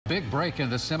Big break in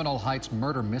the Seminole Heights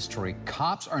murder mystery.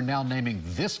 Cops are now naming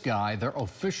this guy their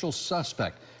official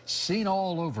suspect, seen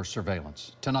all over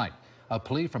surveillance. Tonight, a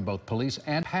plea from both police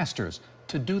and pastors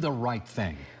to do the right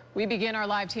thing. We begin our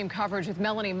live team coverage with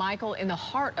Melanie Michael in the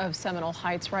heart of Seminole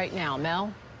Heights right now.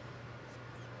 Mel?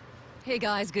 Hey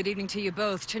guys, good evening to you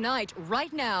both. Tonight,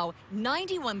 right now,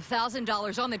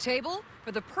 $91,000 on the table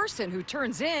for the person who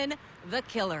turns in the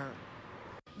killer.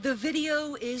 The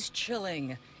video is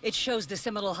chilling. It shows the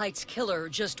Seminole Heights killer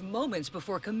just moments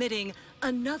before committing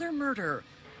another murder.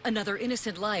 Another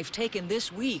innocent life taken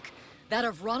this week, that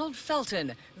of Ronald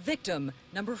Felton, victim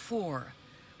number 4.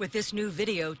 With this new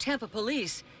video, Tampa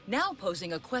police now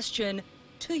posing a question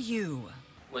to you.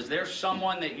 Was there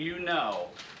someone that you know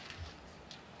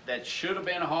that should have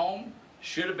been home,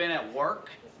 should have been at work,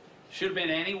 should have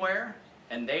been anywhere,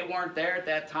 and they weren't there at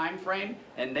that time frame,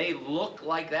 and they look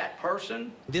like that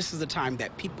person? This is the time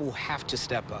that people have to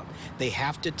step up. They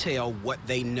have to tell what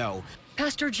they know.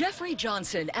 Pastor Jeffrey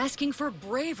Johnson asking for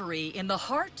bravery in the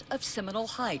heart of Seminole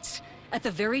Heights, at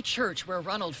the very church where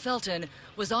Ronald Felton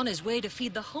was on his way to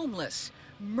feed the homeless,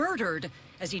 murdered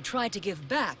as he tried to give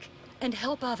back and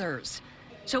help others.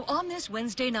 So on this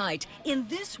Wednesday night, in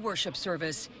this worship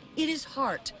service, it is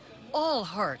heart, all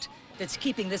heart, that's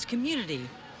keeping this community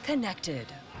connected.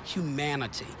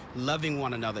 Humanity, loving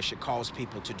one another should cause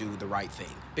people to do the right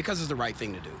thing, because it's the right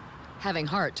thing to do. Having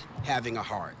heart. Having a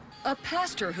heart. A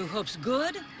pastor who hopes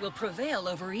good will prevail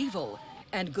over evil,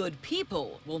 and good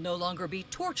people will no longer be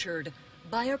tortured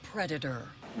by a predator.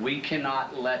 We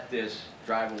cannot let this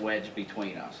drive a wedge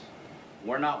between us.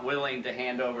 We're not willing to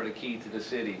hand over the key to the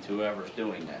city to whoever's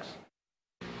doing this.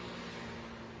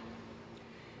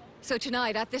 So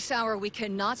tonight, at this hour, we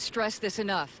cannot stress this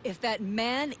enough. If that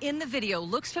man in the video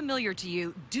looks familiar to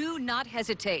you, do not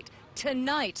hesitate.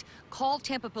 Tonight, call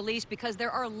Tampa police because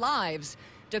there are lives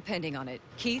depending on it.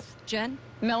 Keith, Jen?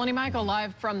 Melanie Michael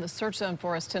live from the search zone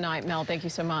for us tonight. Mel, thank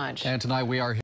you so much. And tonight we are